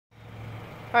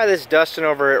Hi, this is Dustin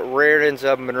over at Rairdon's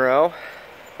of Monroe.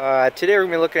 Today we're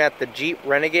going to be looking at the Jeep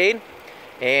Renegade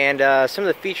and some of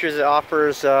the features it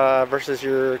offers versus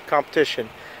your competition.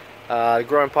 The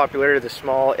growing popularity of the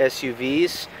small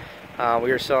SUVs.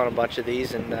 We are selling a bunch of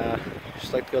these and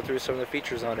just like to go through some of the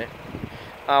features on it.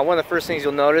 One of the first things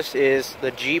you'll notice is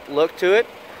the Jeep look to it.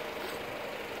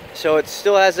 So it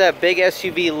still has that big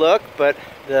SUV look, but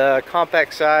the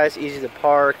compact size, easy to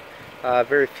park,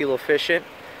 very fuel efficient.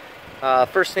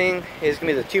 First thing is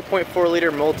going to be the 2.4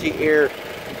 liter multi-air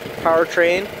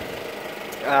powertrain.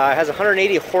 It has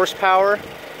 180 horsepower.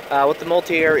 What the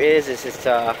multi-air is it's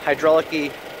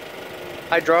hydraulically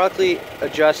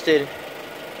adjusted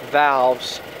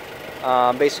valves.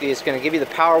 Basically it's going to give you the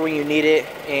power when you need it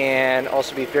and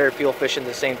also be very fuel efficient at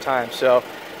the same time. So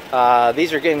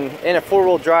these are getting, in a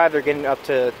four-wheel drive, they're getting up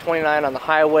to 29 on the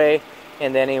highway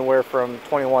and then anywhere from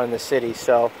 21 in the city.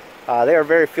 So they are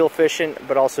very fuel efficient,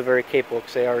 but also very capable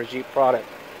because they are a Jeep product.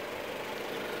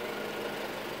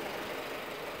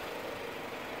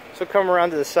 So come around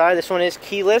to the side. This one is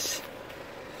keyless.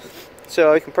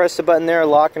 So you can press the button there,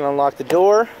 lock and unlock the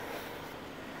door.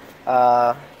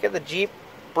 Get the Jeep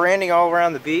branding all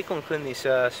around the vehicle, including these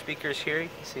speakers here you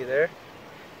can see there.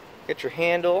 Get your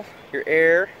handle, your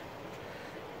air.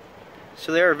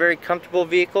 So they are a very comfortable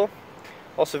vehicle,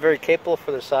 also very capable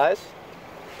for their size.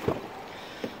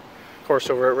 Of course,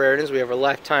 over at Rairdon's we have a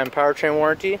lifetime powertrain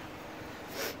warranty.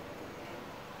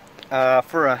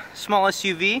 For a small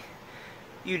SUV,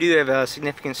 you do have a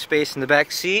significant space in the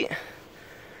back seat,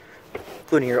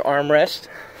 including your armrest.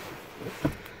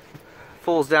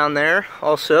 Folds down there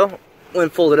also when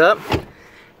folded up.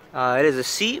 It is a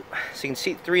seat, so you can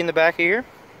seat 3 in the back of here.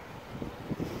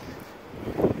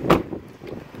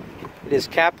 It is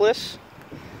capless,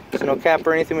 so no cap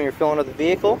or anything when you're filling up the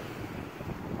vehicle.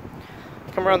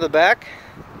 Come around the back.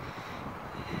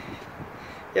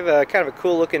 You have a kind of a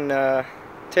cool looking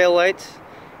tail lights.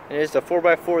 It is the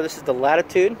 4x4. This is the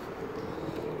Latitude.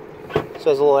 So it has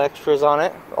little extras on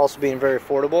it, also being very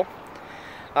affordable.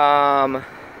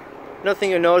 Another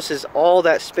thing you'll notice is all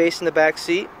that space in the back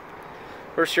seat.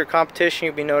 Versus your competition,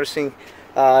 you'll be noticing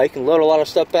you can load a lot of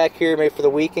stuff back here, maybe for the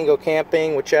weekend, go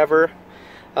camping, whichever.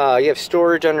 You have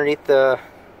storage underneath the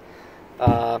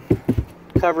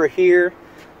cover here.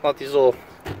 About these little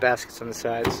baskets on the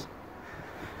sides.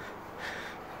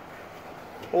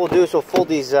 What we'll do is we'll fold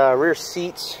these rear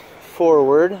seats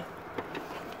forward.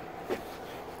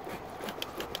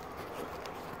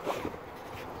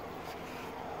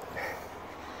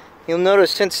 You'll notice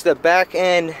since the back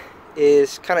end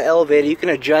is kind of elevated, you can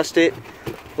adjust it,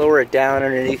 lower it down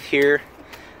underneath here.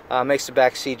 Makes the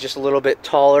back seat just a little bit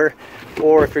taller.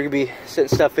 Or if you're going to be sitting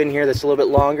stuff in here that's a little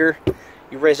bit longer,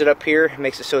 you raise it up here, it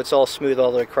makes it so it's all smooth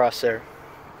all the way across there.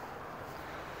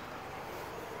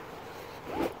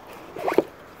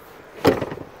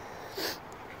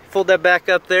 Fold that back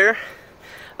up there.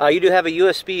 You do have a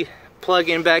USB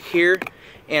plug-in back here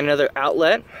and another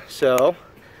outlet. So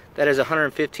that is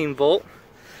 115 volt.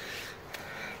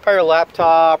 Power your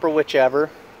laptop or whichever.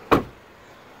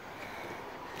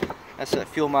 That's the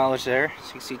fuel mileage there. So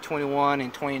you can see 21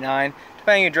 and 29.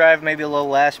 Depending on your drive, maybe a little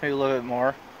less, maybe a little bit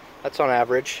more. That's on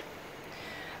average.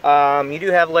 You do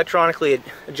have electronically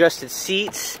adjusted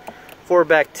seats, forward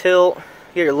back tilt,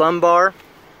 you get your lumbar.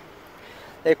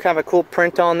 They have kind of a cool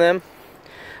print on them.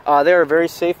 They're a very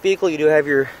safe vehicle. You do have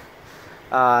your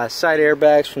side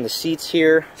airbags from the seats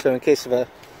here, so in case of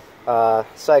a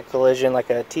side collision like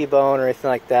a T-bone or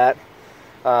anything like that.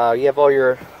 You have all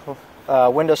your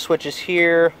window switches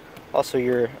here, also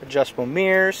your adjustable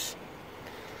mirrors.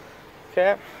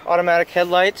 Okay, automatic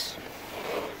headlights,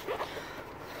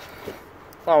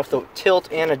 along with the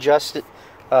tilt and adjusted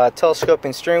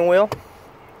telescoping steering wheel.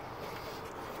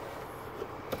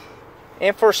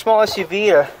 And for a small SUV,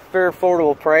 a very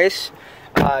affordable price.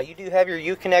 You do have your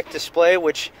Uconnect display,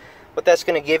 which what that's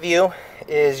going to give you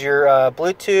is your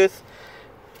Bluetooth.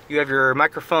 You have your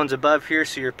microphones above here,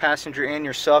 so your passenger and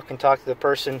yourself can talk to the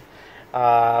person.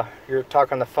 You're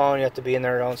talking on the phone, you have to be in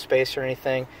their own space or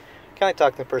anything. Kind of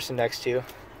talk to the person next to you.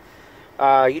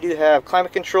 You do have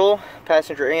climate control,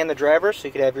 passenger and the driver, so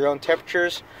you could have your own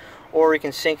temperatures, or you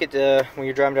can sync it to when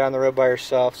you're driving down the road by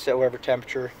yourself, set whatever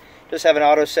temperature. Just have an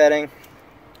auto setting.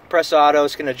 Press auto,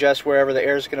 it's going to adjust wherever the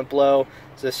air is going to blow,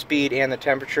 the speed and the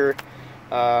temperature.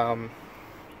 On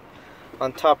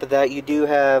top of that, you do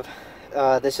have,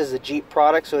 this is a Jeep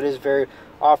product, so it is very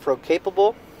off-road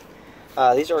capable.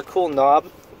 These are a cool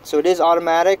knob, so it is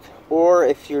automatic, or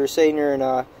if you're saying you're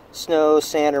in snow,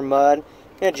 sand, or mud, you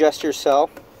can adjust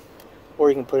yourself, or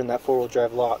you can put in that four-wheel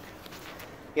drive lock.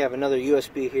 You have another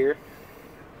USB here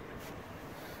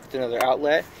with another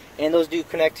outlet. and those do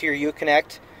connect to your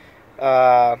Uconnect.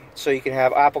 So you can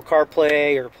have Apple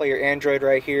CarPlay or play your Android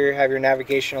right here, have your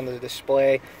navigation on the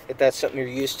display if that's something you're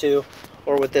used to.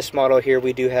 Or with this model here,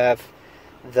 we do have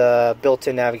the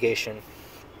built-in navigation.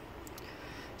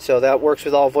 So that works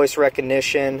with all voice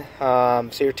recognition, so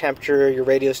your temperature, your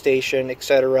radio station,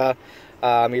 etc. You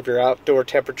have your outdoor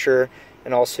temperature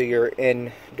and also your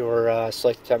indoor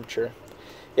selected temperature.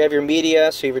 You have your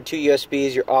media, so you have your 2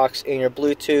 USBs, your aux, and your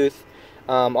Bluetooth.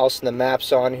 Also the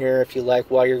maps on here if you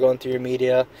like while you're going through your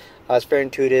media. It's very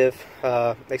intuitive,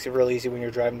 makes it real easy when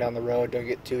you're driving down the road, don't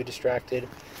get too distracted.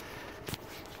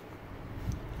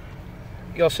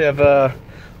 You also have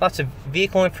lots of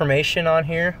vehicle information on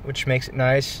here, which makes it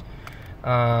nice.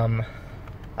 I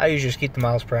usually just keep the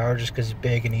miles per hour just because it's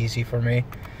big and easy for me.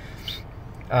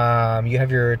 You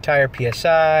have your tire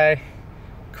PSI,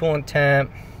 coolant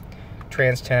temp,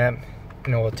 trans temp,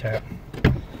 and oil temp.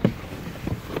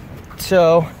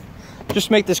 So, just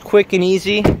to make this quick and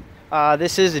easy,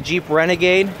 this is a Jeep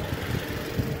Renegade.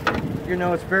 You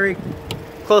know, it's very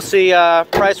closely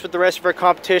priced with the rest of our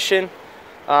competition,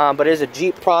 but it is a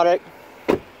Jeep product.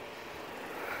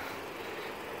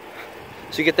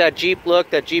 So you get that Jeep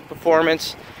look, that Jeep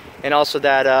performance, and also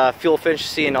that fuel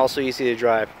efficiency, and also easy to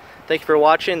drive. Thank you for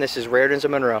watching. This is Rairdon's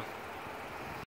of Monroe.